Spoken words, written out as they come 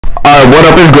What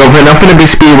up, his girlfriend? I'm finna be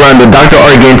speedrun the Dr.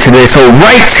 R game today. So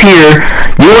right here,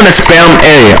 you wanna spam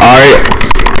A, alright?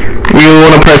 You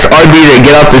wanna press RB to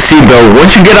get out the seatbelt.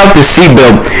 Once you get out the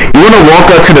seatbelt, you wanna walk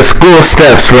up to the school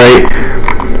steps, right?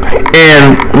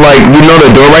 And like, you know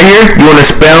the door right here? You wanna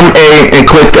spam A and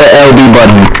click the LB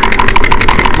button.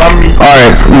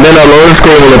 Alright, then a loading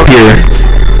screen will appear.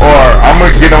 Or I'm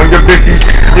gonna get on your bitchy.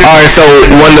 Alright, so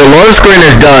when the loading screen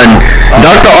is done,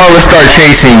 Dr. R will start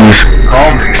chasing you.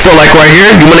 So like right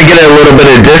here, you want to get a little bit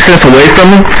of distance away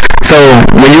from him. So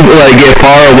when you like get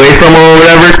far away from him or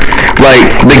whatever,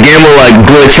 like the game will like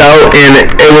glitch out and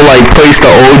it will like place the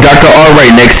old Dr. R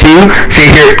right next to you. See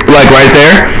here, like right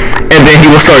there, and then he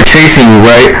will start chasing you,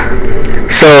 right?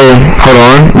 So hold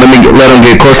on, let him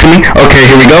get close to me. Okay,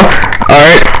 here we go. All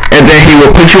right, and then he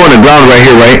will put you on the ground right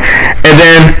here, right? And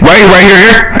then right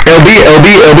here, LB,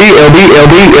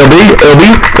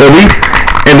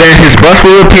 and then his bus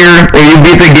will appear, and you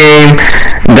beat the game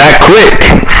that quick.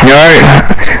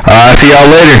 All right, see y'all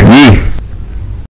later.